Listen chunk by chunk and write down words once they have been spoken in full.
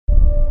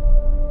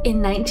In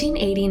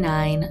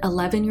 1989,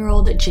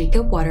 11-year-old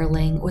Jacob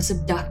Wetterling was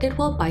abducted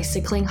while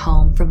bicycling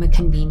home from a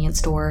convenience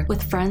store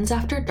with friends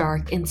after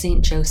dark in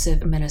St.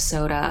 Joseph,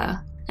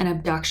 Minnesota. An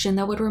abduction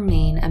that would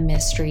remain a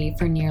mystery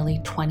for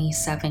nearly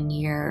 27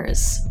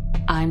 years.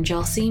 I'm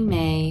Chelsea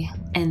May,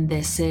 and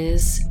this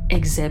is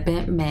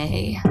Exhibit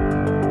May.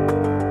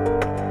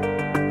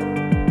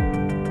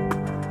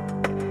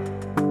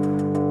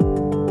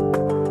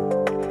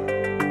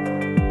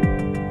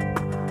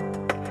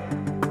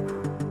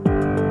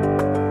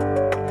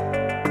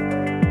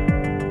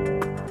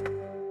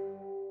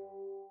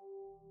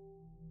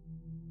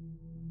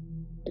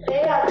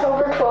 Today,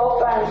 October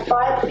 12th, I'm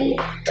 5 feet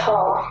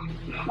tall.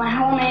 My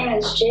whole name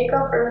is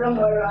Jacob Irvin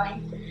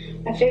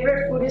Wetterling. My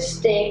favorite food is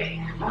steak.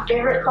 My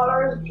favorite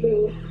color is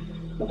blue.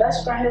 My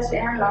best friend is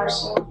Aaron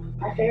Larson.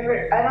 I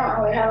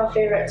don't really have a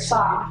favorite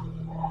song.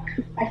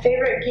 My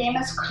favorite game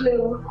is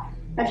Clue.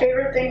 My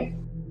favorite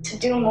thing to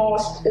do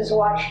most is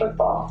watch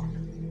football.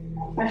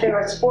 My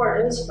favorite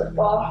sport is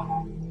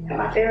football. And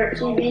my favorite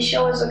TV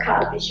show is The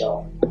Cosby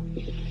Show.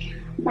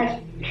 What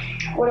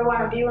I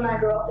want to be when I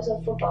grow up is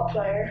a football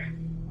player.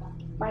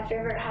 My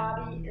favorite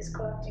hobby is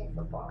collecting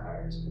football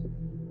cards.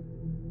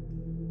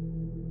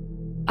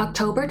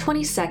 October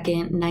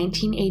 22nd,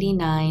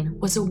 1989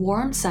 was a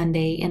warm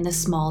Sunday in the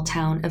small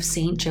town of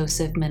St.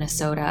 Joseph,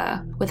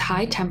 Minnesota, with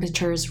high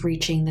temperatures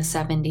reaching the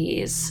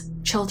 70s.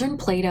 Children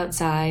played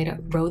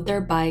outside, rode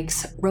their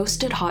bikes,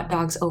 roasted hot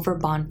dogs over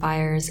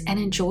bonfires, and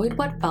enjoyed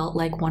what felt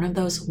like one of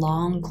those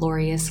long,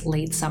 glorious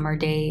late summer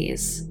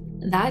days.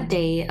 That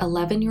day,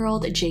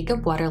 11-year-old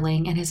Jacob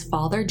Wetterling and his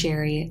father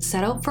Jerry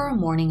set out for a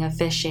morning of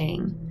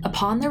fishing.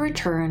 Upon their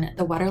return,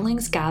 the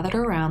Wetterlings gathered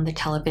around the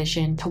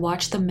television to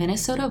watch the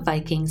Minnesota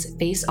Vikings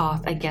face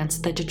off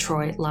against the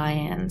Detroit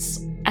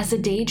Lions. As the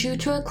day drew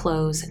to a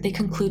close, they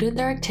concluded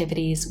their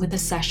activities with a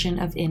session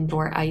of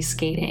indoor ice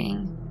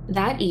skating.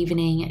 That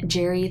evening,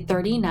 Jerry,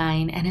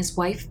 39, and his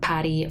wife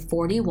Patty,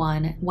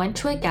 41, went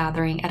to a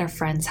gathering at a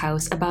friend's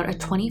house about a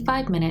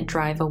 25-minute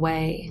drive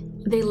away.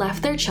 They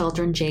left their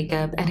children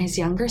Jacob and his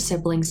younger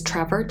siblings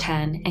Trevor,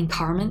 10, and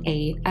Carmen,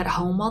 8, at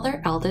home while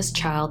their eldest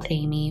child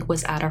Amy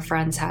was at a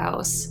friend's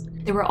house.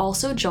 They were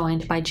also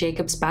joined by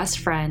Jacob's best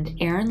friend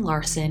Aaron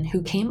Larson,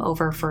 who came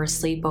over for a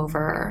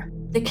sleepover.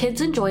 The kids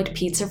enjoyed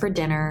pizza for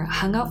dinner,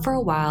 hung out for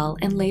a while,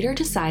 and later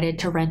decided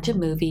to rent a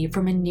movie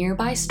from a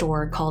nearby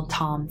store called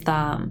Tom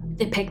Thumb.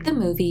 They picked the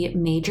movie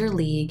Major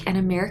League, an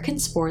American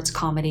sports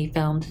comedy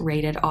film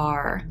rated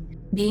R.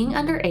 Being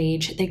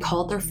underage, they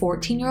called their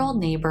 14-year-old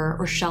neighbor,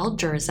 Rochelle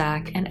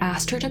Jerzak, and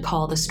asked her to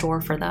call the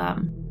store for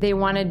them. They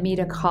wanted me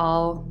to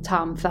call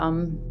Tom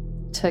Thumb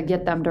to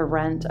get them to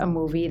rent a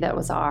movie that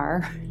was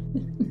R,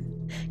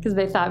 because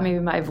they thought maybe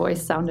my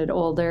voice sounded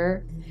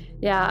older.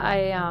 Yeah,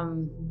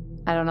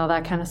 I don't know,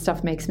 that kind of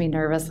stuff makes me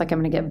nervous, like I'm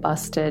going to get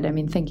busted. I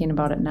mean, thinking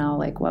about it now,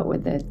 like what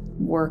would the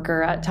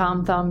worker at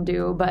Tom Thumb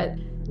do? But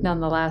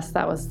nonetheless,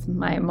 that was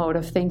my mode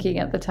of thinking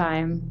at the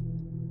time.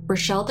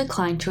 Rochelle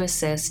declined to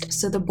assist,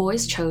 so the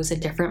boys chose a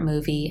different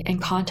movie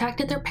and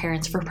contacted their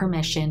parents for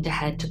permission to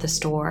head to the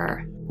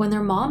store. When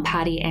their mom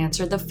Patty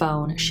answered the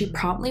phone, she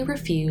promptly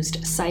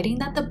refused, citing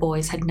that the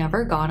boys had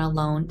never gone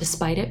alone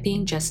despite it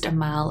being just a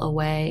mile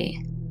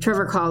away.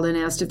 Trevor called and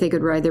asked if they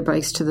could ride their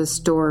bikes to the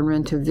store and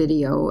rent a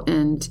video,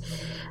 and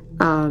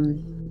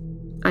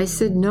I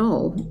said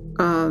no.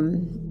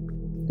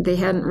 They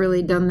hadn't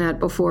really done that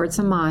before. It's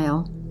a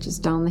mile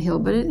just down the hill,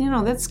 but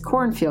that's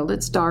cornfield.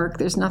 It's dark.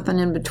 There's nothing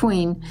in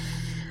between.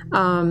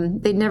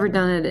 They'd never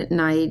done it at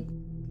night.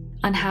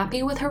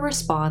 Unhappy with her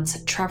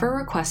response, Trevor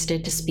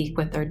requested to speak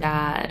with their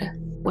dad.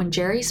 When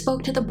Jerry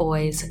spoke to the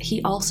boys,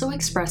 he also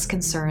expressed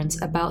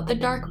concerns about the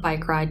dark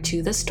bike ride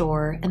to the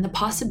store and the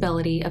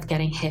possibility of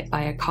getting hit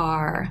by a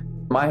car.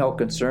 My whole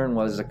concern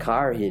was a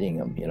car hitting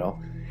them,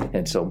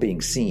 and so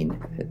being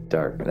seen at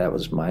dark, that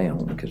was my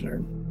own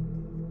concern.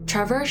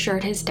 Trevor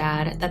assured his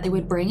dad that they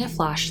would bring a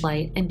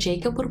flashlight and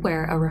Jacob would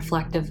wear a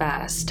reflective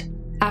vest.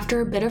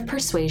 After a bit of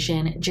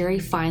persuasion, Jerry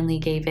finally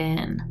gave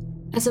in.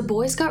 As the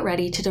boys got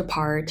ready to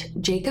depart,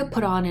 Jacob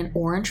put on an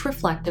orange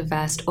reflective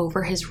vest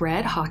over his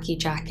red hockey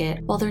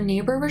jacket while their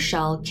neighbor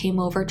Rochelle came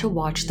over to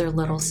watch their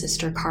little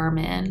sister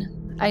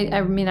Carmen. I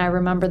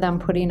remember them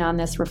putting on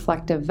this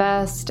reflective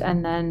vest,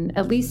 and then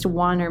at least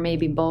one or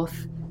maybe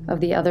both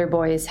of the other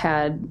boys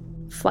had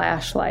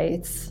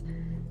flashlights,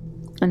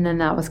 and then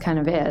that was kind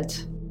of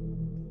it.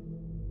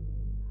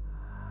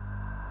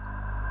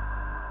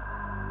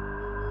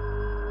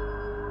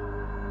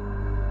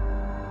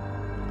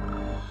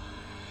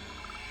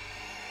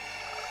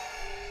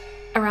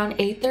 Around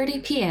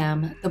 8:30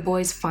 p.m., the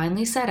boys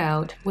finally set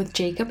out, with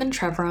Jacob and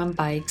Trevor on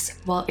bikes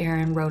while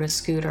Aaron rode a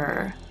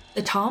scooter.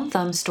 The Tom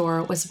Thumb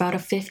store was about a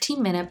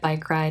 15-minute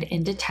bike ride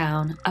into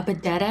town, up a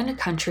dead-end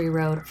country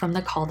road from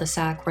the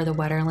cul-de-sac where the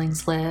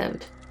Wetterlings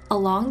lived.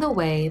 Along the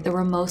way, there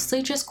were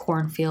mostly just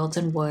cornfields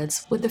and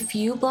woods, with a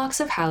few blocks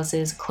of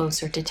houses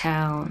closer to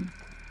town.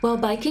 While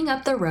biking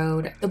up the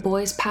road, the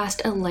boys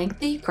passed a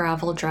lengthy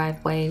gravel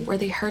driveway where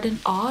they heard an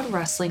odd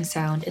rustling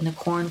sound in the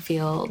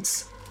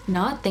cornfields.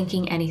 Not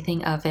thinking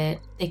anything of it,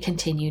 they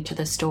continued to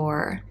the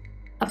store.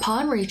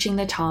 Upon reaching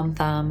the Tom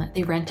Thumb,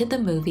 they rented the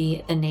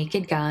movie The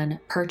Naked Gun,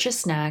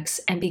 purchased snacks,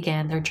 and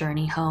began their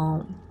journey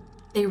home.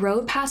 They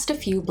rode past a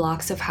few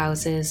blocks of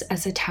houses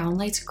as the town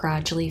lights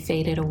gradually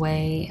faded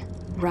away.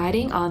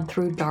 Riding on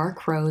through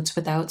dark roads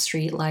without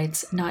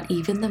streetlights, not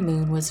even the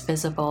moon was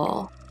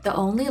visible. The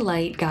only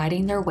light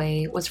guiding their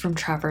way was from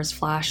Trevor's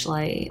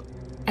flashlight.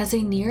 As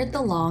they neared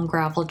the long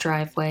gravel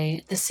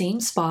driveway, the same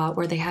spot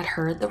where they had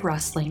heard the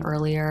rustling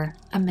earlier,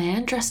 a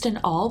man dressed in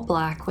all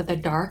black with a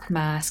dark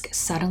mask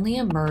suddenly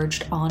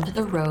emerged onto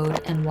the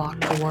road and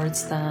walked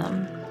towards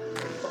them.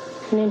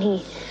 And then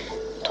he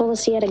told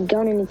us he had a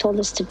gun, and he told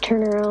us to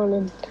turn around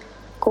and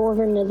go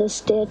over into this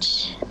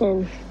ditch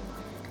and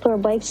put our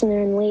bikes in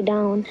there and lay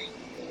down.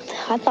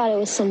 I thought it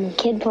was some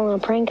kid pulling a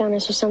prank on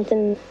us or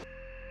something.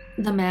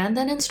 The man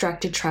then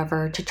instructed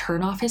Trevor to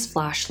turn off his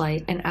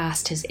flashlight and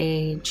asked his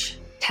age.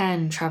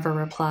 10, Trevor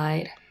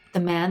replied. The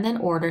man then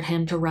ordered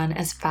him to run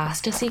as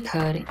fast as he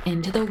could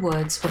into the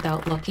woods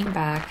without looking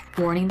back,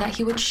 warning that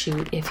he would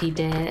shoot if he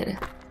did.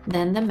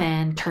 Then the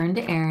man turned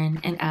to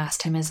Aaron and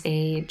asked him his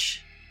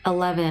age.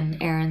 11,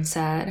 Aaron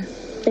said.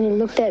 Then he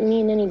looked at me,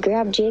 and then he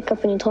grabbed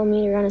Jacob, and he told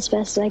me to run as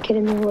fast as I could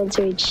in the woods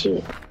or he'd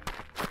shoot.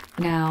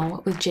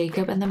 Now, with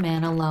Jacob and the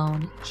man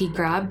alone, he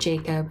grabbed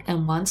Jacob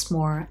and once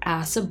more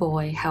asked the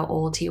boy how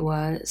old he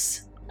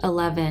was.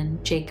 11,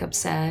 Jacob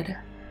said.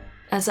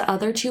 As the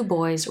other two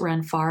boys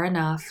ran far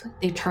enough,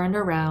 they turned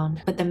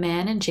around, but the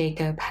man and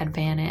Jacob had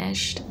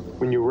vanished.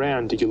 When you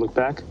ran, did you look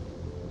back?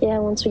 Yeah,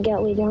 once we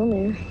got way down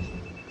there.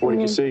 What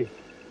did you see?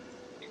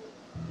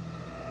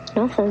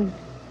 Nothing.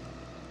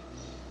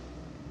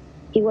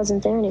 He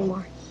wasn't there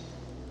anymore.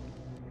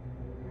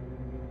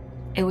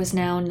 It was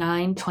now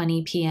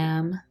 9:20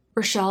 p.m.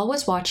 Rochelle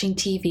was watching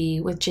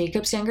TV with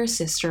Jacob's younger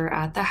sister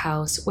at the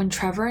house when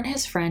Trevor and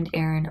his friend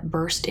Aaron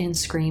burst in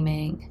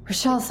screaming.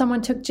 Rochelle,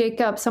 someone took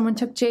Jacob. Someone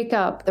took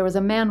Jacob. There was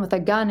a man with a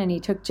gun and he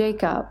took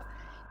Jacob.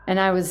 And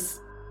I was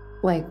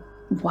like,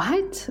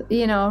 what?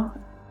 You know,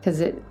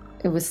 because it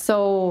was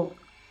so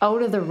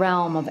out of the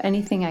realm of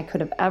anything I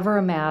could have ever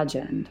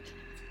imagined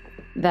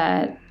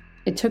that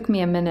it took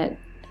me a minute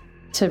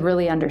to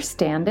really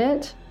understand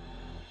it.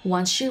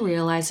 Once she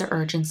realized the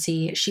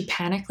urgency, she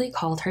panically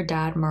called her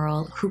dad,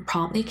 Merle, who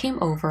promptly came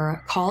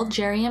over, called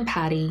Jerry and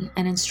Patty,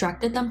 and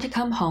instructed them to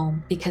come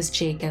home because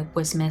Jacob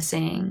was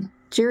missing.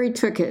 Jerry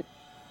took it,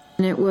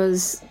 and it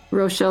was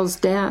Rochelle's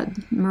dad,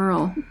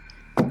 Merle,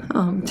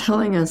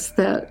 telling us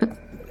that.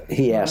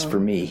 He asked for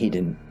me. He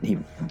didn't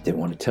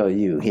want to tell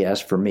you. He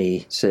asked for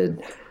me,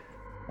 said,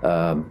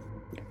 come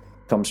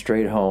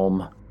straight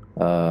home.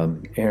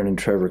 Aaron and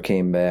Trevor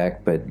came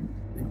back, but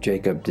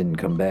Jacob didn't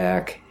come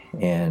back,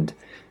 and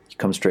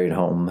come straight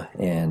home,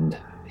 and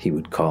he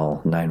would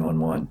call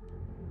 911.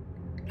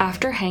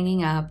 After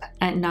hanging up,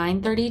 at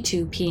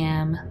 9:32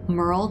 p.m.,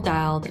 Merle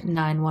dialed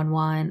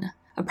 911,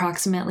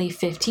 approximately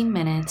 15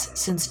 minutes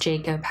since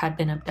Jacob had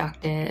been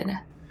abducted.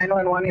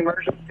 911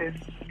 emergency.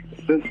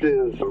 This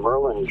is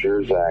Merlin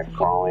Jerzak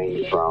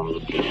calling from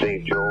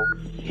St. Joe.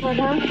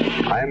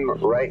 I'm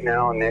right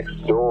now next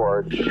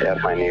door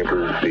at my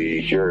neighbors,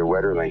 the Jerry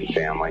Wetterling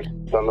family.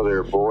 Some of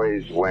their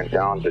boys went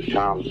down to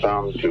Tom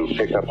Thumb to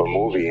pick up a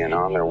movie, and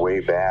on their way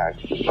back,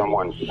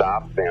 someone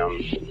stopped them.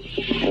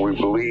 We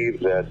believe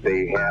that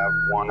they have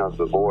one of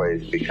the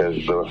boys because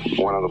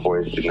one of the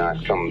boys did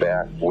not come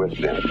back with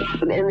them.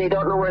 And they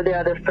don't know where the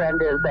other friend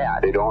is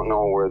at. They don't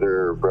know where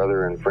their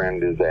brother and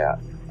friend is at.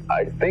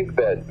 I think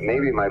that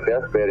maybe my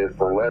best bet is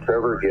to let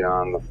Trevor get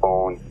on the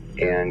phone,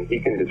 and he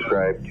can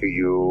describe to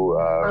you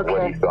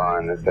what he saw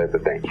and this type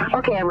of thing.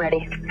 Okay, I'm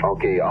ready.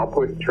 Okay, I'll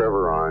put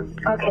Trevor on.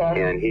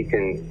 Okay. And he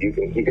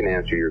can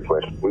answer your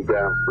question. We've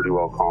got him pretty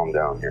well calmed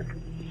down here.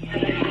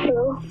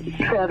 Hello?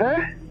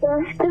 Trevor?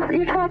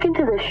 You're talking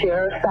to the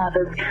sheriff's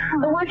office.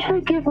 I want you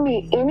to give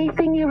me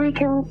anything you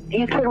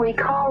can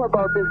recall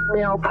about this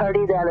male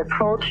party that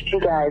approached you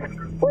guys.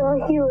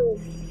 Well, he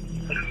was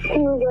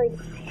like,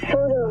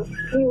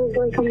 he was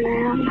like a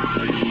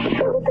man.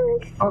 Sort of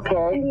big.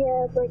 Okay. He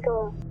had like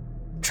a...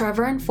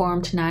 Trevor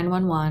informed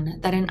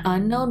 911 that an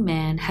unknown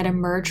man had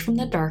emerged from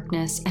the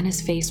darkness and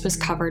his face was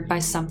covered by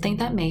something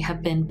that may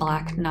have been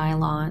black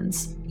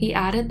nylons. He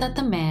added that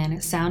the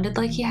man sounded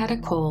like he had a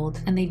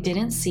cold and they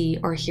didn't see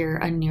or hear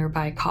a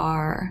nearby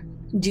car.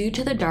 Due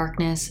to the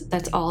darkness,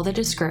 that's all the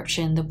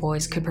description the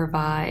boys could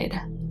provide.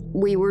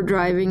 We were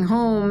driving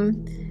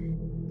home,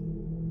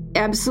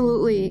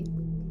 absolutely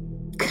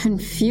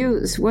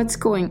confused. What's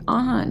going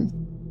on?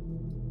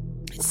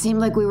 It seemed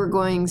like we were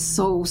going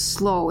so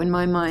slow. In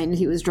my mind,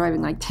 he was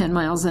driving like 10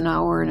 miles an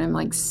hour, and I'm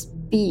like,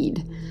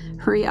 speed,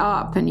 hurry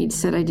up. And he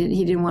said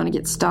he didn't want to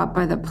get stopped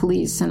by the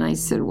police. And I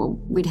said, well,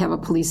 we'd have a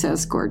police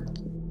escort.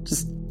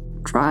 Just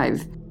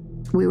drive.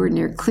 We were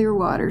near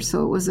Clearwater,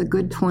 so it was a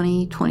good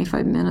 20,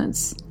 25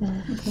 minutes.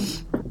 Okay.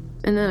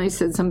 And then I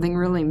said something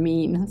really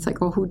mean. It's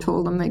like, well, who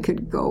told them they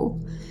could go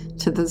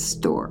to the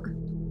store?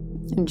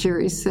 And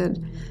Jerry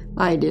said,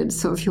 I did,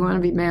 so if you want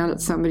to be mad at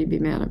somebody, be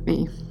mad at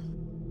me.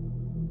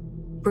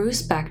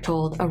 Bruce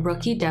Bechtold, a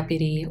rookie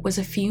deputy, was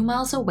a few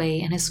miles away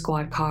in his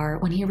squad car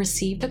when he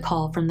received a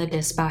call from the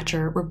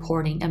dispatcher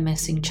reporting a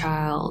missing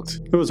child.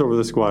 It was over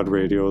the squad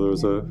radio. There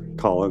was a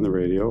call on the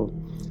radio,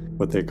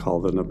 what they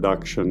called an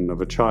abduction of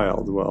a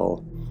child.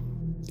 Well,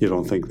 you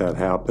don't think that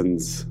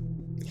happens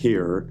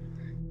here.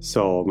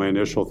 So my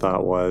initial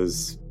thought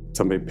was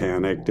somebody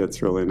panicked.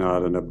 It's really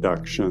not an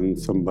abduction.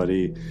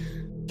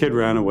 Kid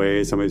ran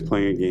away. Somebody's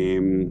playing a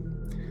game.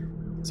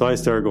 So I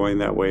started going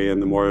that way,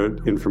 and the more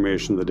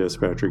information the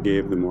dispatcher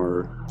gave, the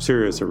more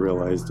serious I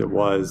realized it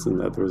was, and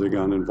that there was a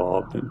gun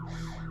involved, and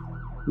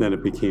then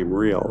it became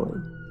real.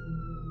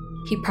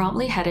 He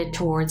promptly headed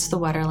towards the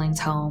Wetterlings'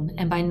 home,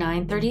 and by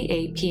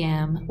 9:38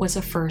 p.m. was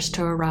the first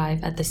to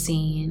arrive at the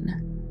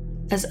scene.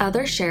 As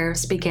other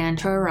sheriffs began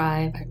to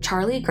arrive,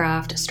 Charlie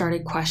Graft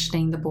started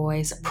questioning the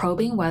boys,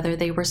 probing whether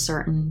they were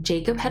certain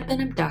Jacob had been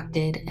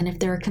abducted and if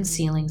they were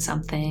concealing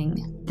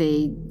something.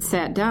 They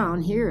sat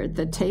down here at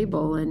the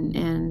table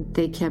and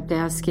they kept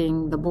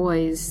asking the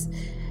boys,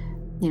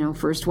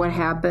 first what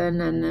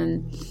happened, and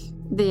then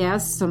they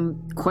asked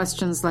some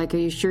questions like, are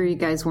you sure you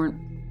guys weren't,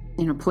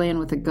 playing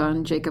with a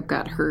gun? Jacob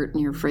got hurt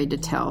and you're afraid to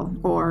tell.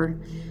 Or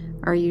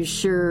are you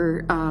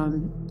sure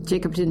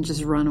Jacob didn't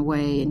just run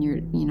away and you're,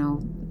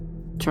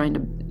 trying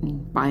to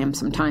buy him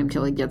some time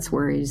till he gets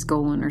where he's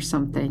going or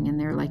something? And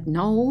they're like,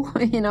 no,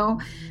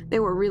 they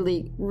were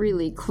really,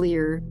 really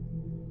clear.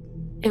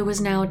 It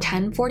was now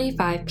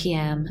 10:45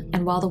 p.m.,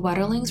 and while the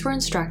Wetterlings were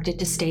instructed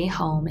to stay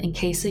home in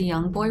case a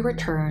young boy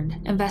returned,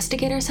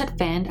 investigators had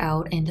fanned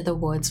out into the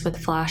woods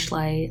with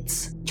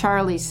flashlights.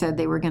 Charlie said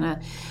they were going to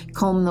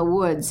comb the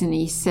woods, and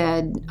he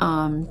said,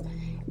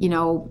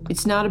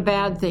 it's not a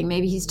bad thing.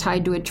 Maybe he's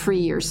tied to a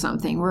tree or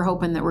something. We're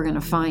hoping that we're going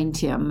to find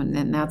him,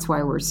 and that's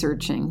why we're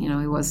searching. He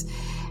was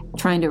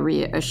trying to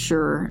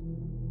reassure.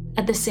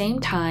 At the same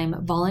time,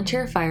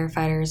 volunteer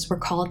firefighters were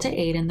called to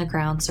aid in the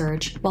ground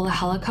search, while a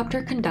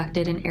helicopter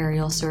conducted an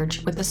aerial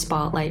search with a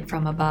spotlight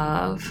from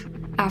above.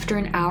 After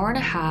an hour and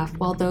a half,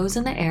 while those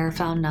in the air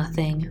found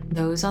nothing,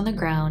 those on the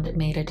ground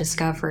made a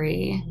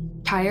discovery.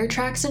 Tire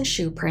tracks and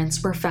shoe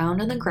prints were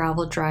found on the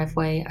gravel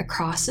driveway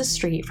across the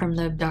street from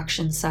the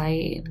abduction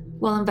site.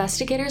 While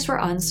investigators were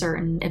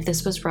uncertain if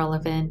this was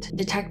relevant,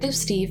 Detective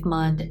Steve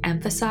Mund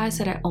emphasized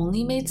that it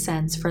only made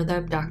sense for the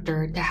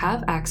abductor to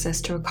have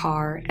access to a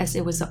car, as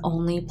it was the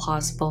only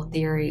plausible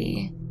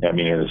theory. I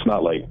mean, it's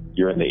not like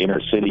you're in the inner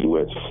city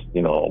with,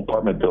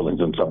 apartment buildings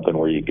and something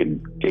where you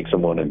can take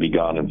someone and be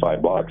gone in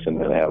 5 blocks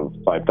and then have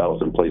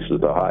 5,000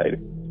 places to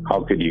hide.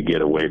 How could you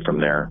get away from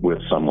there with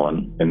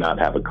someone and not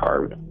have a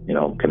car,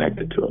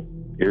 connected to it?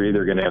 You're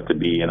either going to have to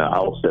be in a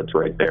house that's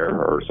right there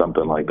or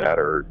something like that,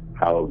 or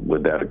how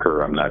would that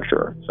occur? I'm not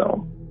sure.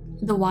 So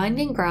the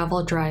winding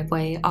gravel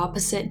driveway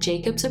opposite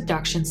Jacob's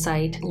abduction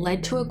site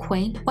led to a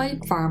quaint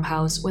white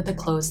farmhouse with a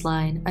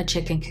clothesline, a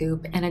chicken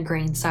coop, and a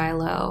grain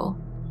silo.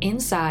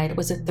 Inside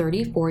was a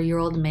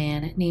 34-year-old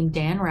man named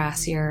Dan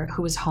Rassier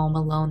who was home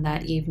alone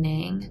that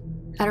evening.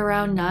 At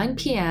around 9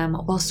 p.m.,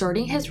 while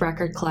sorting his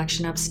record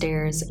collection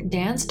upstairs,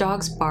 Dan's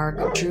dog's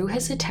bark drew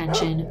his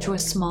attention to a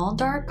small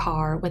dark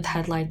car with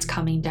headlights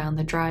coming down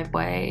the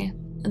driveway.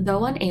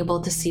 Though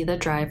unable to see the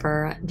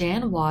driver,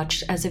 Dan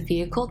watched as a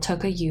vehicle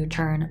took a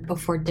U-turn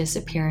before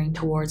disappearing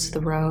towards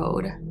the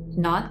road.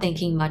 Not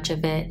thinking much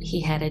of it, he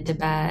headed to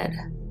bed.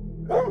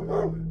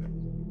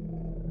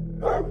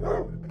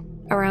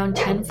 Around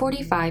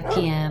 10:45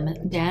 p.m.,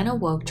 Dan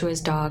awoke to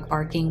his dog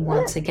barking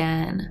once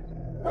again.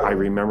 I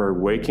remember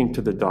waking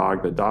to the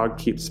dog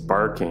keeps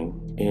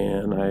barking,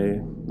 and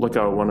I look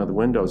out one of the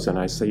windows and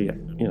I see,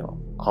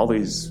 all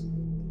these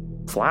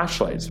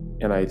flashlights.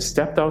 And I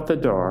stepped out the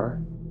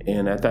door,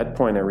 and at that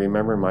point I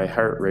remember my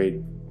heart rate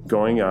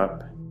going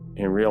up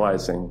and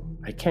realizing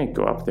I can't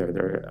go up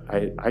there.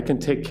 I can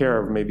take care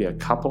of maybe a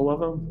couple of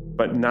them,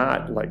 but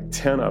not like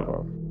 10 of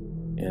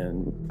them.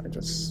 And I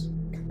just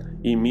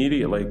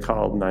immediately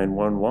called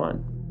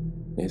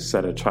 911. They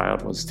said a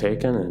child was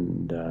taken,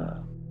 and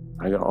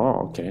I go,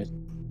 oh, okay.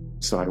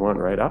 So I went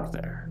right up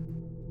there.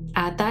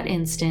 At that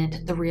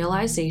instant, the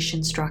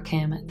realization struck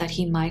him that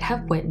he might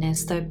have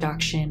witnessed the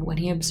abduction when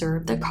he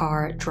observed the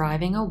car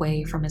driving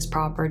away from his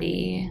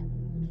property.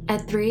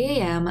 At 3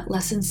 a.m.,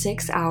 less than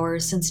 6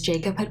 hours since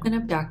Jacob had been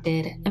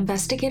abducted,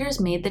 investigators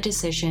made the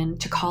decision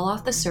to call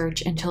off the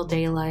search until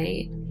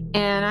daylight.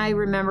 And I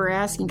remember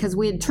asking, because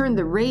we had turned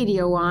the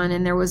radio on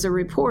and there was a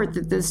report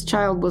that this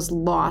child was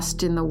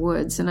lost in the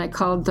woods. And I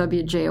called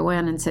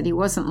WJON and said he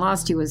wasn't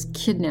lost, he was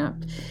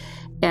kidnapped.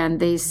 And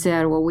they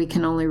said, well, we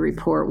can only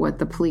report what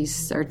the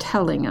police are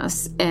telling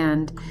us.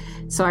 And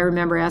so I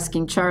remember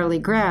asking Charlie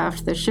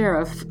Graft, the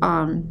sheriff,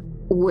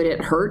 would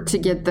it hurt to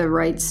get the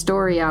right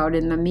story out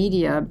in the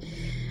media?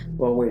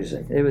 Well, wait a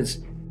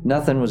second.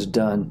 Nothing was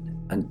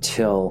done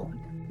until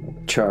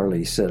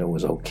Charlie said it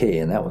was okay,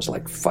 and that was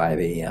like 5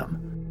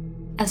 a.m.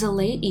 As a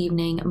late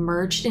evening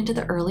merged into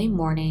the early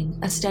morning,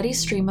 a steady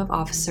stream of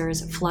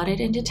officers flooded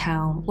into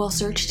town while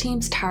search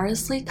teams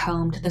tirelessly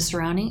combed the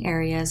surrounding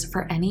areas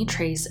for any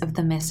trace of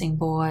the missing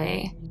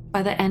boy.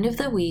 By the end of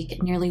the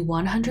week, nearly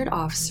 100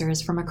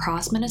 officers from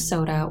across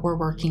Minnesota were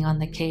working on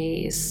the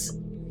case.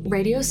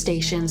 Radio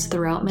stations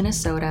throughout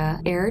Minnesota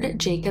aired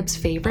Jacob's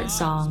favorite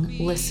song,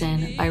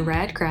 Listen, by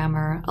Red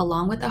Grammer,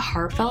 along with a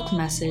heartfelt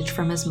message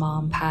from his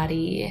mom,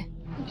 Patty.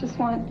 I just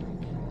want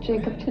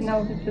Jacob to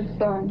know that this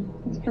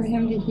song is for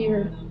him to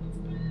hear.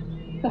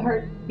 The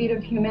heartbeat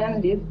of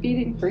humanity is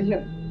beating for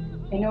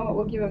him. I know it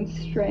will give him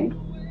strength.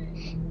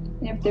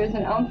 And if there's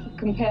an ounce of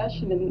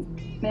compassion in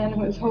the man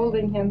who is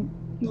holding him,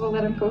 he will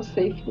let him go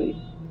safely.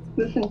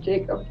 Listen,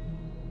 Jacob,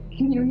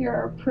 can you hear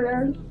our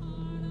prayers?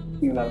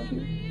 We love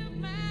you.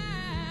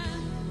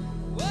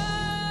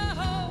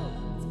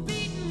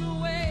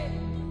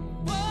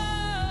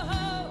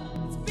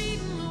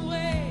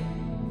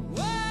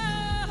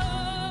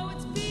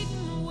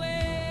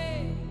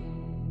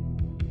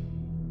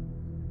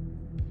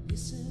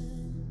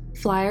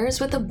 Flyers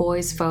with the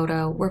boy's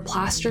photo were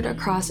plastered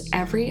across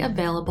every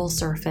available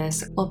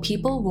surface, while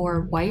people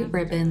wore white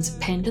ribbons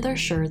pinned to their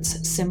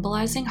shirts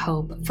symbolizing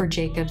hope for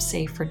Jacob's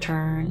safe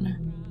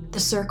return. The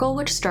circle,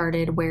 which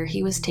started where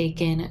he was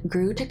taken,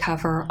 grew to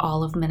cover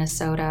all of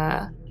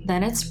Minnesota.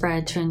 Then it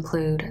spread to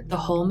include the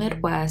whole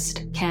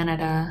Midwest,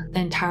 Canada,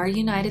 the entire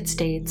United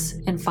States,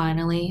 and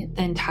finally,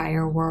 the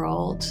entire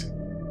world.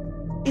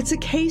 It's a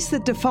case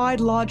that defied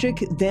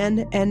logic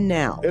then and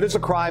now. It is a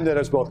crime that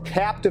has both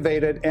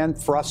captivated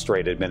and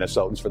frustrated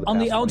Minnesotans for the past 25 years. On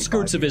the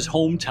outskirts of his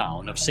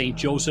hometown of St.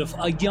 Joseph,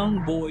 a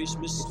young boy's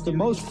mysterious... It's the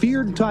most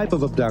feared type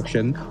of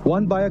abduction,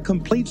 one by a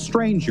complete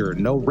stranger.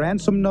 No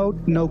ransom note,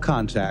 no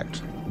contact.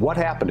 What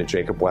happened to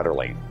Jacob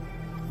Wetterling?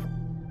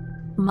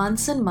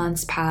 Months and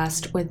months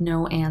passed with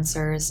no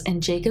answers,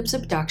 and Jacob's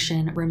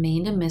abduction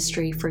remained a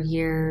mystery for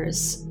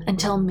years.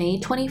 Until May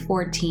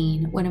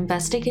 2014, when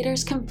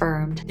investigators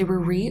confirmed they were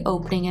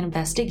reopening an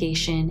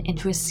investigation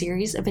into a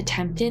series of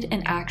attempted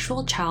and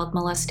actual child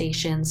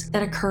molestations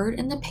that occurred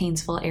in the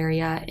Painesville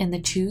area in the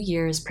 2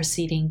 years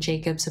preceding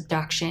Jacob's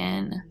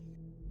abduction.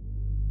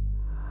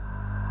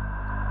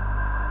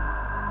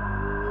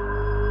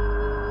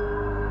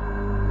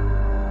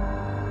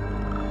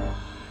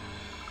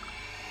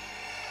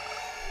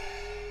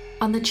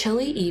 On the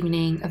chilly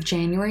evening of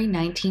January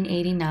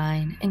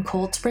 1989 in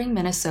Cold Spring,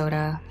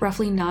 Minnesota,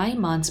 roughly 9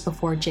 months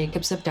before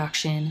Jacob's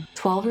abduction,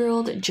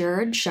 12-year-old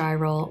Jared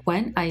Shirel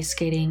went ice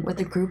skating with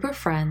a group of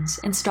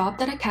friends and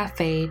stopped at a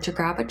cafe to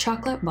grab a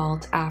chocolate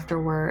malt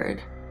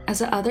afterward. As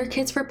the other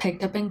kids were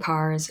picked up in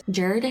cars,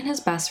 Jared and his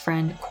best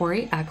friend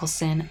Corey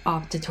Eccleston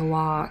opted to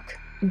walk.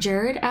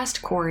 Jared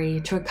asked Corey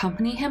to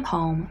accompany him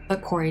home,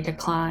 but Corey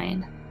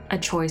declined, a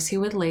choice he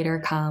would later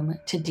come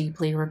to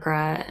deeply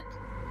regret.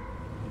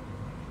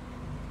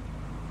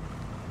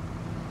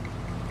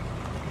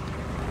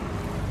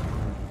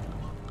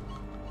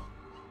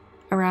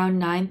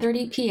 Around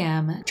 9:30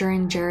 p.m.,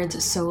 during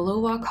Jared's solo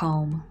walk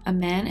home, a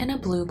man in a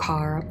blue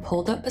car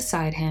pulled up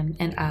beside him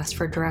and asked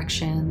for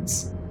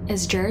directions.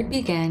 As Jared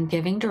began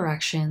giving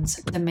directions,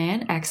 the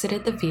man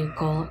exited the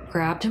vehicle,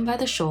 grabbed him by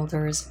the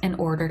shoulders, and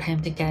ordered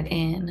him to get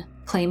in,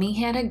 claiming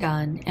he had a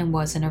gun and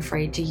wasn't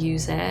afraid to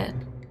use it.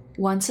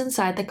 Once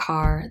inside the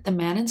car, the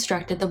man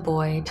instructed the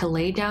boy to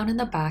lay down in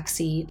the back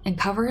seat and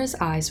cover his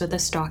eyes with a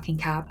stocking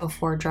cap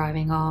before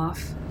driving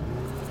off.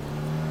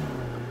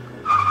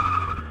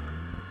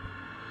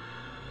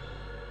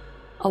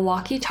 A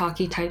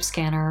walkie-talkie type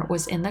scanner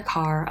was in the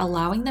car,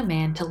 allowing the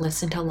man to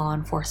listen to law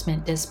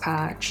enforcement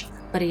dispatch,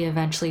 but he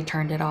eventually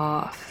turned it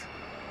off.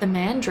 The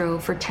man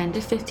drove for 10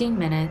 to 15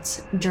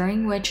 minutes,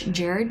 during which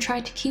Jared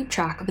tried to keep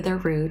track of their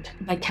route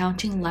by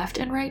counting left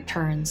and right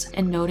turns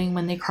and noting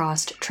when they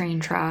crossed train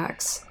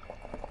tracks.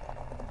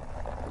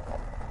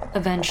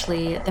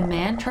 Eventually, the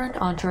man turned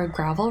onto a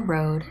gravel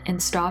road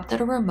and stopped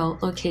at a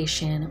remote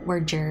location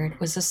where Jared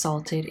was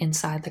assaulted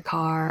inside the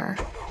car.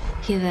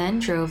 He then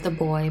drove the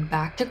boy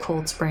back to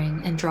Cold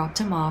Spring and dropped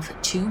him off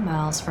 2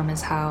 miles from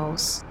his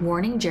house,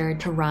 warning Jared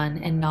to run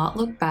and not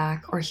look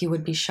back or he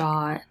would be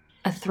shot,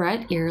 a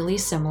threat eerily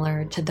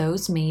similar to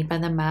those made by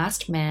the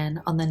masked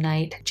man on the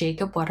night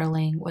Jacob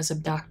Wetterling was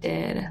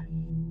abducted.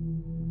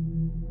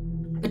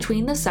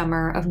 Between the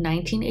summer of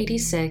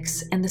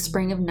 1986 and the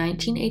spring of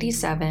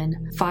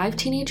 1987, 5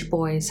 teenage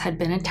boys had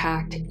been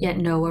attacked, yet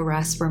no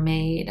arrests were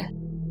made.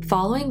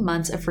 Following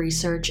months of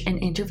research and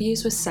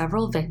interviews with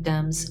several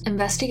victims,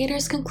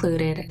 investigators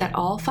concluded that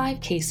all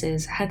 5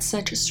 cases had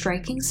such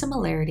striking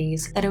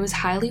similarities that it was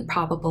highly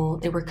probable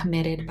they were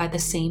committed by the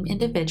same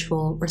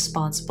individual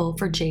responsible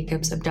for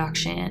Jacob's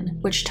abduction,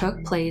 which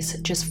took place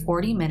just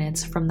 40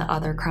 minutes from the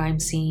other crime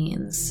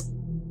scenes.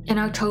 In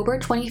October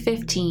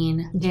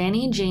 2015,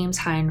 Danny James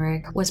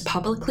Heinrich was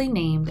publicly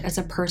named as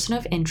a person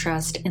of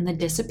interest in the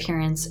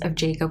disappearance of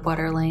Jacob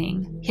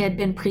Wetterling. He had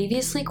been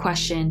previously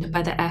questioned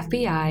by the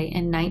FBI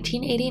in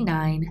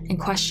 1989 and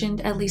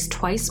questioned at least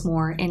twice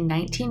more in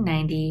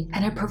 1990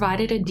 and had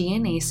provided a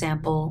DNA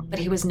sample, but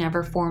he was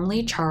never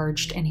formally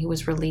charged and he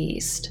was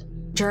released.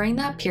 During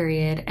that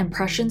period,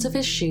 impressions of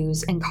his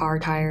shoes and car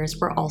tires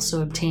were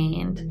also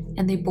obtained,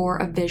 and they bore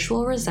a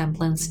visual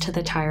resemblance to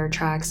the tire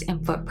tracks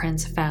and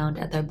footprints found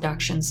at the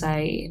abduction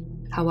site.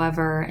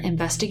 However,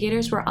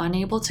 investigators were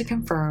unable to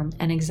confirm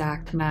an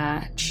exact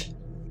match.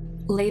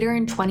 Later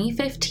in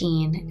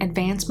 2015,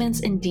 advancements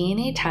in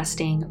DNA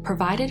testing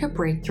provided a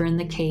breakthrough in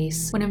the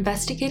case when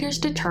investigators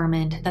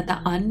determined that the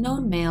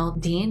unknown male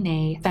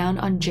DNA found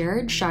on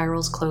Jared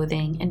Schiral's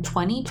clothing in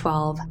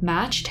 2012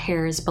 matched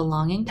hairs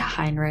belonging to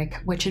Heinrich,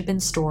 which had been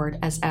stored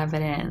as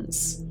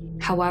evidence.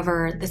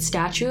 However, the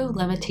statute of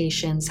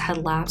limitations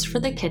had lapsed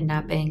for the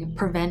kidnapping,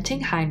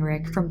 preventing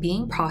Heinrich from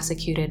being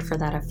prosecuted for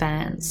that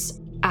offense.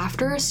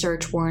 After a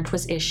search warrant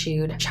was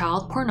issued,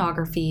 child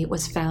pornography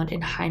was found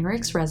in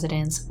Heinrich's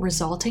residence,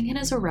 resulting in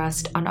his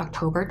arrest on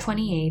October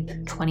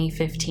 28,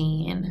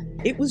 2015.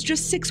 It was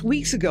just 6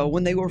 weeks ago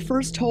when they were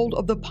first told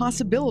of the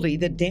possibility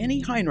that Danny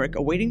Heinrich,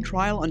 awaiting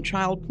trial on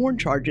child porn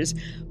charges,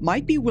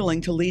 might be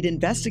willing to lead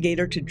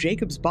investigator to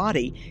Jacob's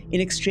body in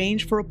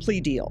exchange for a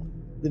plea deal.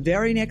 The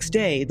very next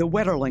day, the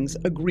Wetterlings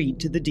agreed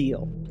to the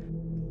deal.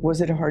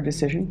 Was it a hard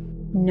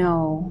decision?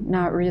 No,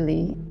 not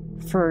really.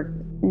 For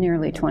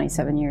nearly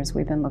 27 years,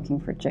 we've been looking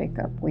for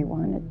Jacob. We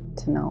wanted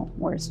to know,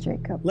 where's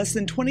Jacob? Less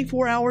than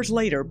 24 hours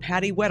later,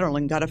 Patty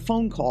Wetterling got a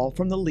phone call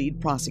from the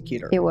lead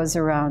prosecutor. It was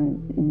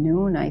around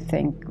noon, I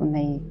think, when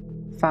they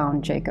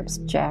found Jacob's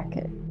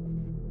jacket,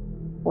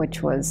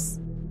 which was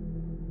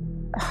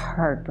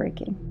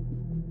heartbreaking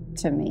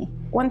to me.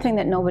 One thing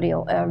that nobody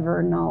will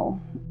ever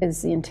know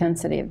is the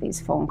intensity of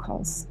these phone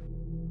calls.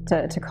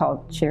 To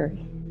call Jerry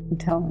and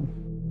tell him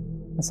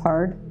it was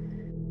hard.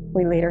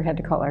 We later had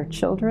to call our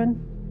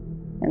children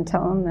and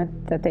tell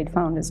them that they'd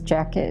found his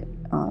jacket.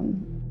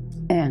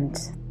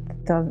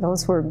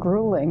 Those were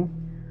grueling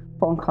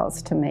phone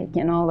calls to make.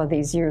 In all of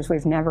these years,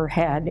 we've never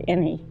had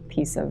any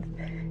piece of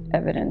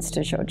evidence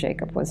to show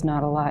Jacob was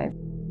not alive.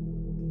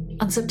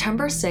 On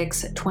September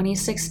 6,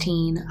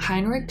 2016,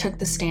 Heinrich took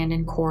the stand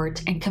in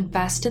court and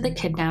confessed to the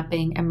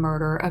kidnapping and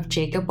murder of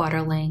Jacob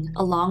Wetterling,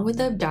 along with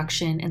the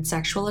abduction and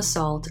sexual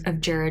assault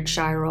of Jared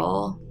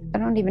Schiral. I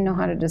don't even know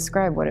how to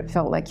describe what it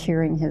felt like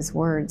hearing his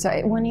words.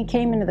 When he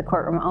came into the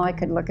courtroom, all I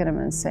could look at him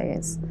and say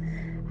is,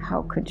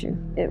 how could you?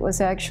 It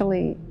was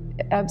actually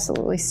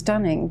absolutely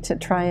stunning to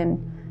try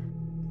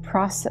and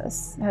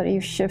process. How do you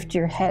shift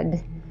your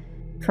head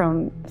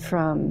from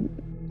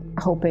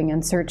hoping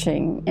and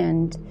searching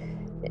and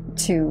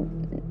to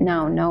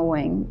now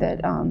knowing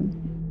that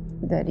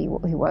he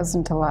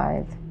wasn't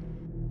alive,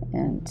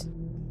 and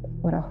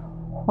what a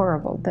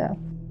horrible death.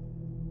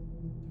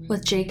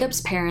 With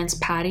Jacob's parents,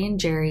 Patty and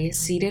Jerry,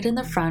 seated in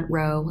the front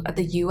row of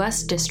the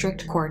U.S.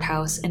 District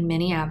Courthouse in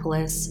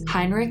Minneapolis,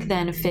 Heinrich,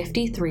 then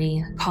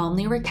 53,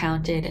 calmly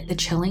recounted the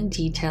chilling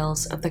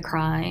details of the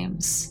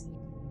crimes.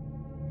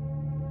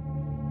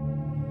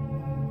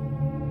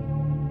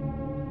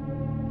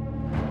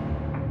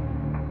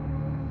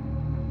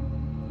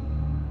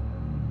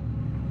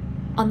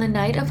 On the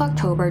night of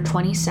October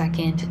 22,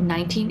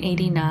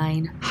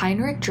 1989,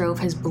 Heinrich drove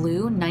his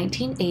blue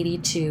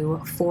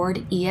 1982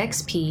 Ford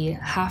EXP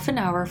half an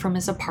hour from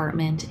his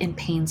apartment in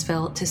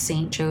Painesville to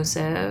St.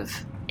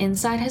 Joseph.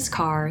 Inside his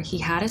car, he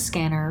had a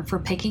scanner for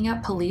picking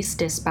up police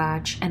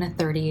dispatch and a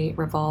 .38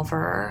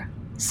 revolver.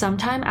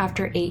 Sometime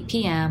after 8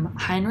 p.m.,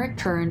 Heinrich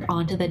turned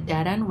onto the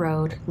dead-end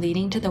road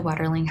leading to the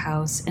Wetterling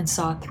house and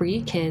saw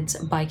 3 kids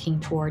biking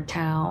toward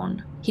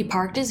town. He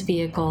parked his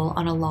vehicle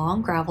on a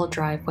long gravel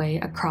driveway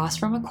across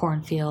from a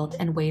cornfield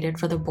and waited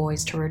for the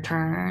boys to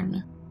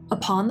return.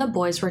 Upon the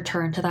boys'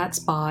 return to that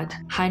spot,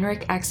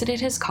 Heinrich exited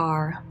his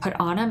car, put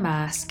on a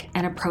mask,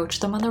 and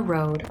approached them on the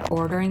road,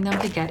 ordering them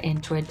to get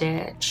into a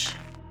ditch.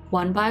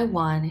 One by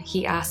one,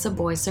 he asked the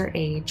boys their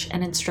age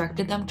and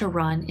instructed them to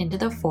run into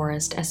the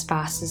forest as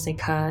fast as they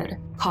could,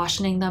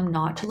 cautioning them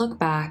not to look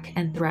back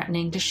and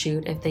threatening to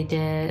shoot if they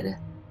did.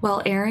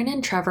 While Aaron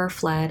and Trevor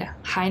fled,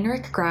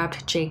 Heinrich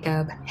grabbed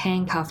Jacob,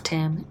 handcuffed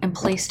him, and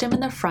placed him in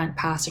the front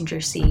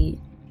passenger seat.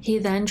 He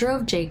then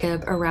drove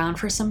Jacob around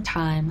for some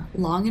time,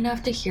 long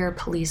enough to hear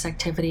police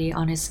activity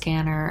on his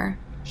scanner.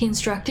 He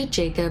instructed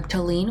Jacob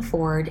to lean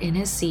forward in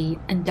his seat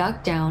and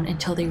duck down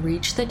until they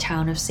reached the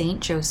town of St.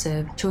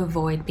 Joseph to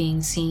avoid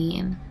being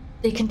seen.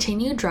 They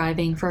continued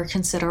driving for a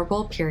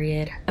considerable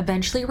period,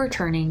 eventually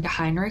returning to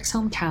Heinrich's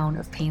hometown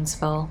of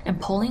Painesville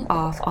and pulling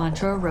off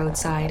onto a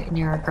roadside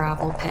near a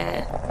gravel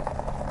pit.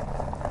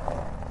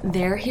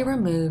 There he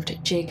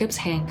removed Jacob's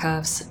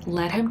handcuffs,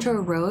 led him to a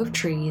row of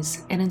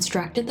trees, and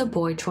instructed the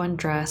boy to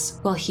undress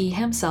while he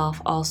himself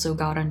also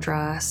got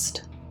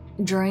undressed.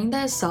 During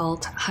the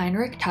assault,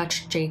 Heinrich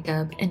touched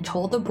Jacob and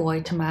told the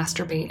boy to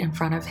masturbate in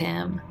front of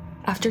him.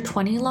 After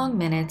 20 long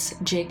minutes,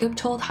 Jacob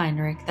told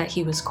Heinrich that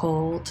he was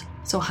cold,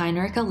 so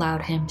Heinrich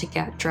allowed him to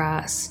get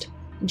dressed.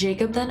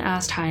 Jacob then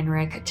asked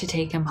Heinrich to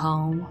take him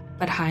home,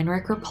 but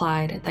Heinrich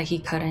replied that he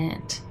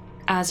couldn't.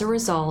 As a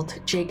result,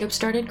 Jacob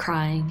started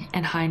crying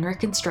and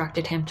Heinrich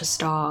instructed him to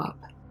stop.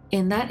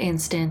 In that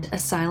instant, a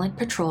silent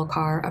patrol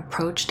car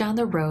approached down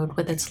the road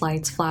with its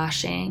lights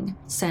flashing,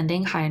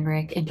 sending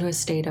Heinrich into a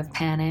state of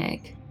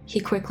panic. He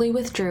quickly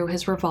withdrew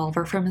his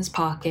revolver from his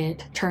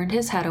pocket, turned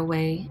his head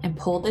away, and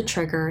pulled the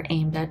trigger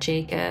aimed at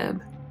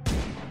Jacob.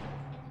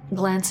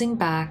 Glancing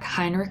back,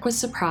 Heinrich was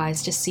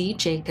surprised to see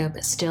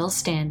Jacob still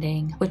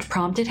standing, which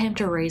prompted him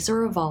to raise the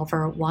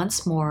revolver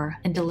once more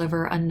and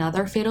deliver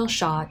another fatal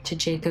shot to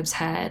Jacob's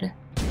head.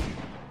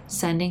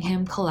 sending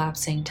him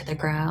collapsing to the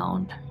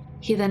ground.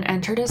 He then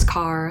entered his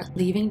car,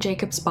 leaving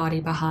Jacob's body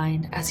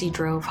behind as he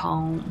drove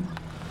home.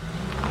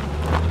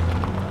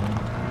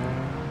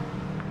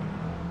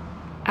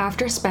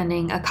 After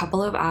spending a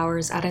couple of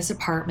hours at his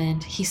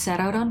apartment, he set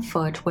out on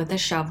foot with a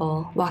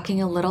shovel,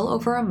 walking a little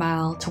over a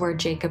mile to where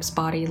Jacob's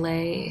body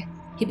lay.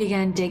 He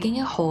began digging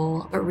a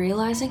hole, but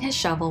realizing his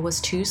shovel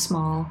was too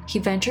small, he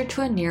ventured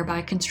to a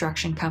nearby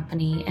construction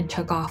company and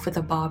took off with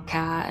a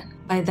bobcat.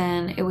 By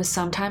then, it was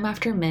sometime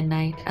after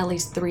midnight, at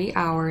least 3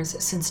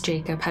 hours since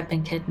Jacob had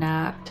been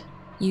kidnapped.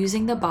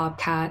 Using the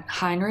bobcat,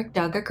 Heinrich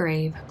dug a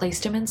grave,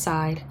 placed him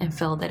inside, and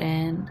filled it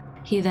in.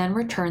 He then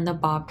returned the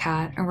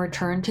bobcat and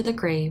returned to the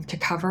grave to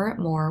cover it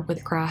more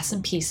with grass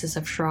and pieces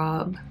of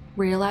shrub.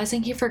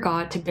 Realizing he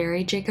forgot to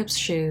bury Jacob's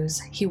shoes,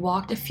 he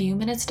walked a few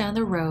minutes down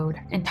the road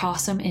and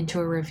tossed them into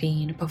a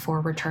ravine before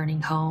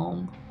returning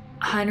home.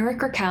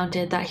 Heinrich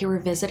recounted that he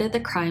revisited the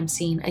crime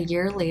scene a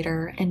year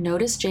later and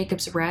noticed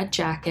Jacob's red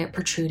jacket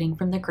protruding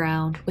from the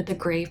ground with the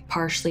grave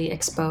partially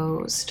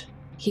exposed.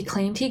 He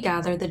claimed he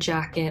gathered the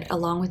jacket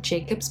along with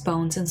Jacob's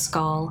bones and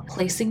skull,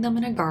 placing them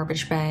in a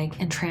garbage bag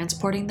and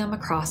transporting them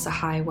across the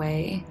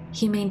highway.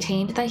 He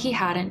maintained that he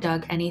hadn't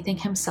dug anything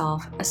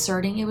himself,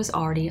 asserting it was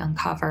already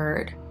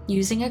uncovered.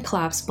 Using a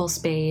collapsible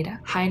spade,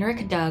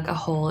 Heinrich dug a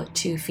hole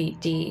 2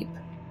 feet deep,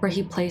 where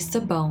he placed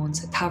the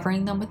bones,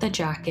 covering them with the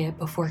jacket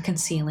before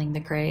concealing the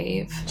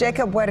grave.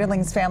 Jacob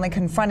Wetterling's family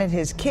confronted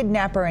his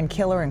kidnapper and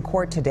killer in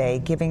court today,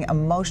 giving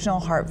emotional,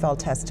 heartfelt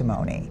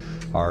testimony.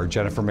 Our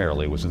Jennifer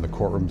Merrily was in the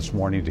courtroom this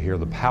morning to hear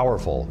the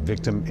powerful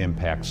victim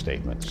impact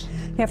statements.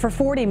 Yeah, for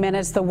 40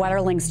 minutes, the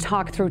Wetterlings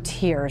talked through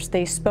tears.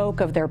 They spoke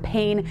of their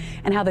pain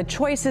and how the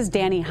choices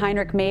Danny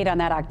Heinrich made on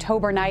that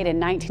October night in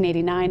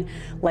 1989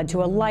 led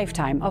to a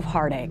lifetime of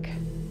heartache.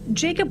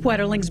 Jacob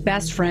Wetterling's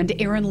best friend,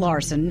 Aaron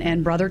Larson,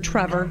 and brother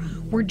Trevor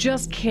were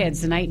just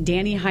kids the night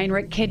Danny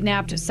Heinrich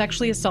kidnapped,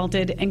 sexually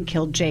assaulted, and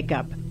killed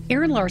Jacob.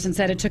 Aaron Larson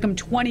said it took him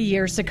 20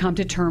 years to come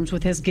to terms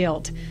with his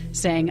guilt,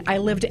 saying, "I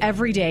lived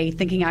every day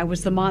thinking I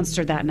was the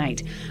monster that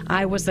night.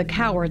 I was the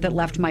coward that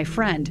left my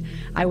friend.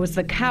 I was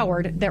the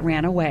coward that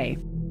ran away."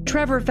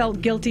 Trevor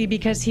felt guilty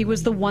because he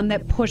was the one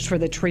that pushed for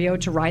the trio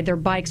to ride their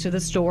bikes to the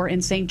store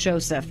in St.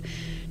 Joseph.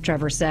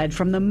 Trevor said,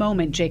 "From the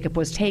moment Jacob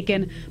was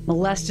taken,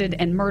 molested,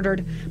 and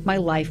murdered, my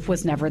life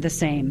was never the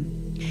same."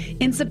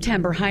 In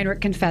September,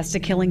 Heinrich confessed to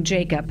killing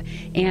Jacob,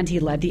 and he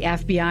led the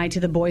FBI to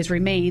the boy's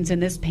remains in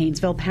this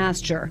Painesville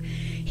pasture.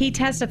 He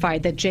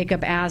testified that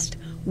Jacob asked,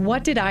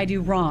 "What did I do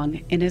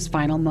wrong?" in his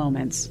final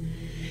moments.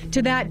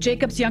 To that,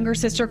 Jacob's younger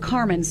sister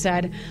Carmen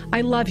said,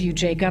 "I love you,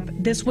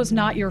 Jacob. This was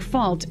not your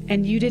fault,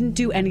 and you didn't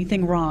do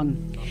anything wrong."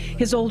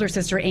 His older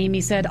sister Amy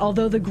said,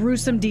 although the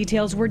gruesome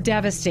details were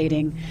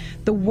devastating,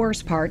 the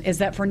worst part is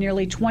that for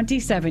nearly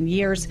 27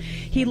 years,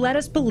 he let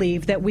us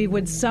believe that we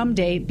would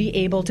someday be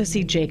able to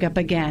see Jacob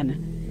again.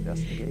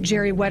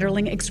 Jerry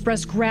Wetterling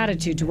expressed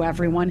gratitude to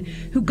everyone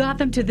who got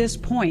them to this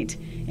point,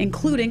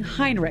 including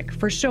Heinrich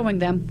for showing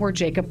them where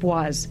Jacob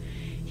was.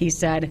 He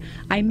said,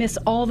 "I miss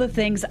all the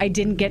things I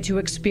didn't get to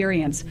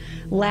experience.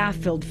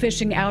 Laugh-filled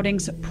fishing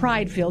outings,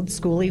 pride-filled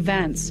school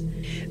events."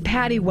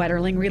 Patty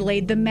Wetterling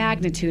relayed the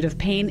magnitude of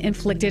pain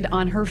inflicted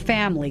on her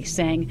family,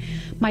 saying,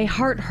 "My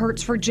heart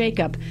hurts for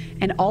Jacob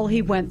and all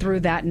he went through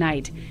that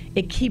night.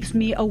 It keeps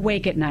me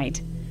awake at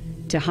night."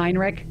 To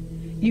Heinrich,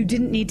 "You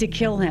didn't need to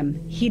kill him.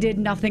 He did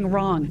nothing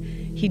wrong.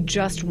 He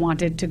just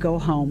wanted to go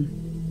home."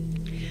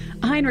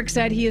 Heinrich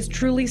said he is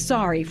truly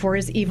sorry for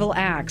his evil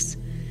acts.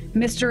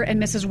 "Mr. and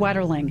Mrs.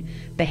 Wetterling,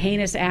 the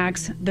heinous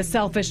acts, the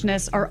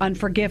selfishness are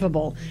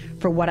unforgivable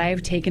for what I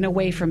have taken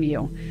away from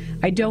you.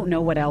 I don't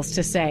know what else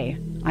to say.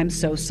 I'm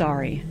so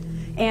sorry."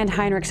 And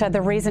Heinrich said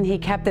the reason he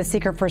kept this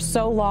secret for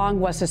so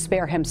long was to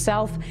spare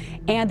himself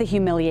and the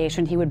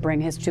humiliation he would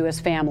bring to his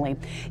family.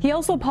 He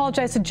also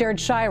apologized to Jared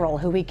Shirel,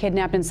 who he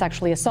kidnapped and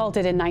sexually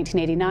assaulted in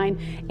 1989,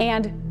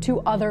 and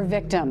to other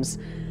victims.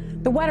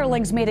 The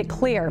Wetterlings made it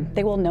clear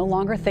they will no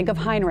longer think of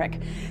Heinrich.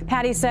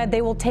 Patty said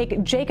they will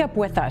take Jacob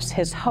with us,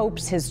 his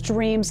hopes, his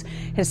dreams,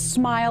 his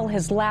smile,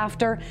 his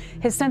laughter,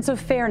 his sense of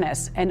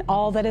fairness, and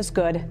all that is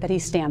good that he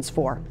stands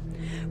for.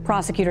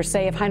 Prosecutors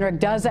say if Heinrich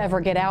does ever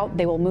get out,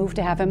 they will move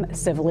to have him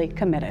civilly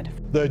committed.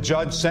 The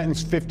judge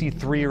sentenced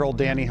 53-year-old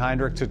Danny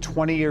Heinrich to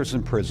 20 years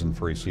in prison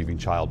for receiving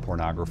child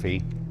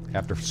pornography.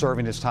 After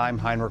serving his time,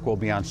 Heinrich will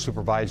be on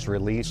supervised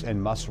release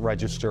and must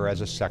register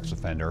as a sex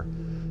offender.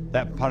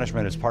 That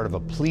punishment is part of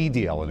a plea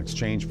deal in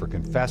exchange for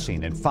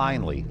confessing and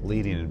finally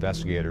leading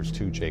investigators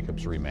to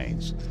Jacob's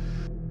remains.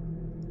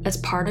 As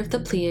part of the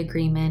plea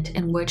agreement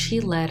in which he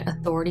led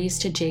authorities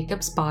to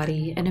Jacob's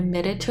body and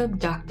admitted to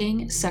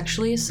abducting,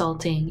 sexually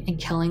assaulting, and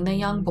killing the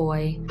young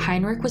boy,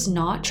 Heinrich was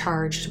not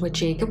charged with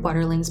Jacob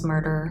Wetterling's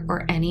murder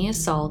or any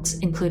assaults,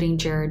 including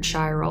Jared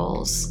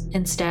Shirel's.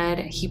 Instead,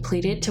 he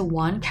pleaded to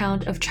 1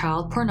 count of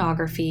child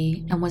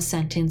pornography and was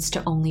sentenced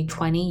to only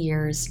 20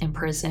 years in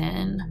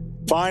prison.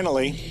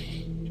 Finally,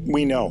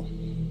 we know.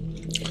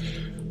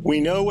 We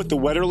know what the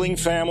Wetterling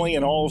family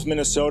and all of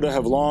Minnesota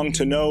have longed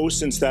to know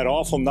since that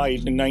awful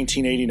night in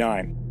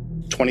 1989.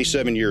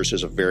 27 years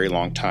is a very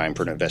long time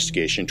for an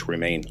investigation to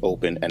remain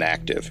open and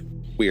active.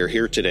 We are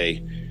here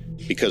today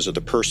because of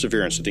the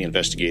perseverance of the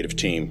investigative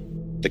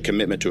team, the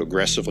commitment to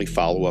aggressively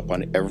follow up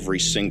on every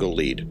single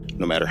lead,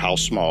 no matter how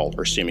small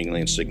or seemingly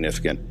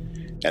insignificant,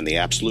 and the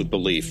absolute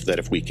belief that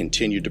if we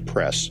continued to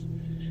press,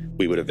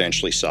 we would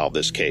eventually solve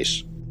this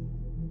case.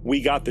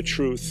 We got the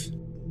truth.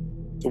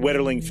 The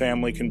Wetterling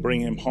family can bring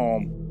him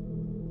home,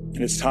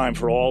 and it's time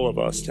for all of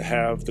us to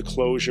have the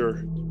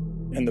closure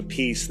and the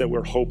peace that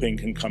we're hoping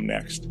can come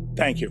next.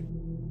 Thank you.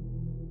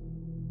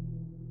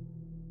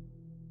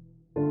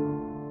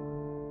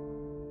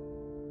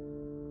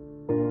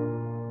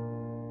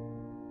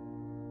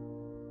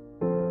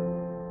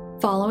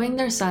 Following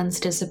their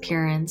son's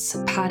disappearance,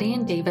 Patty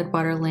and David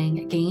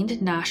Wetterling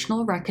gained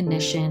national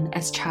recognition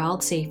as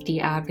child safety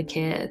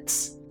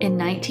advocates. In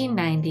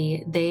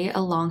 1990, they,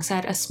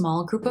 alongside a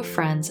small group of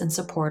friends and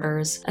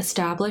supporters,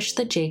 established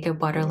the Jacob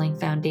Wetterling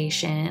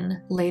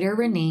Foundation, later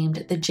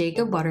renamed the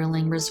Jacob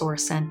Wetterling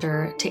Resource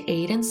Center, to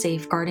aid in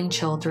safeguarding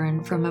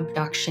children from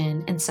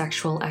abduction and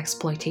sexual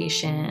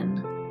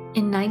exploitation.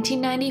 In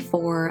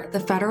 1994, the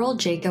federal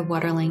Jacob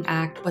Wetterling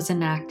Act was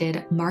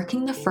enacted,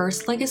 marking the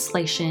first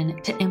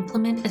legislation to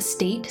implement a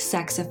state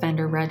sex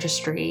offender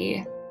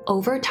registry.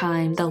 Over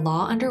time, the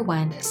law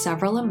underwent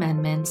several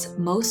amendments,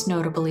 most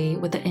notably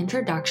with the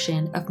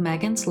introduction of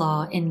Megan's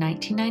Law in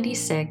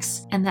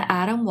 1996 and the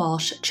Adam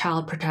Walsh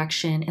Child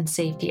Protection and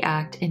Safety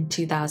Act in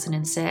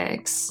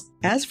 2006.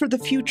 As for the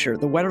future,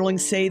 the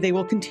Wetterlings say they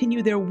will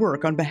continue their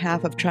work on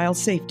behalf of child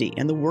safety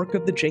and the work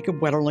of the Jacob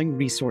Wetterling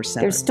Resource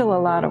Center. There's still a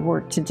lot of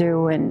work to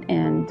do,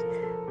 and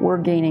we're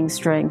gaining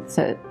strength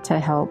to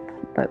help,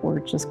 but we're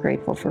just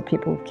grateful for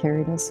people who've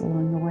carried us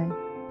along the way.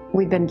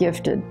 We've been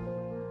gifted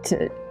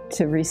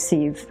to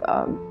receive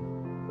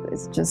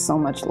it's just so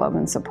much love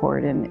and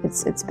support, and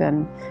it's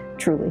been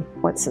truly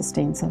what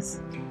sustains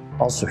us.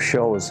 Also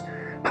shows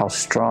how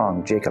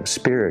strong Jacob's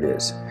spirit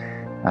is.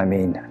 I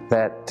mean,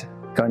 that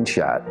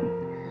gunshot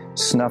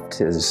snuffed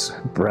his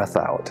breath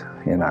out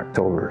in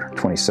October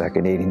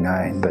 22nd,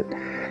 89,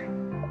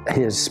 but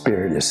his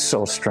spirit is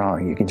so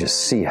strong, you can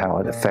just see how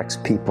it affects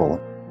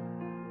people.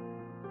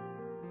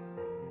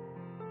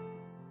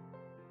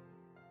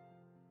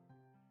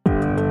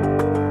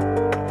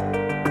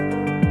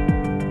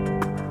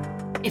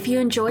 If you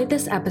enjoyed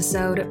this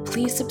episode,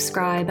 please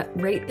subscribe,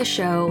 rate the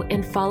show,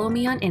 and follow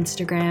me on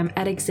Instagram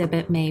at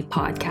Exhibit May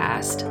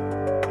Podcast.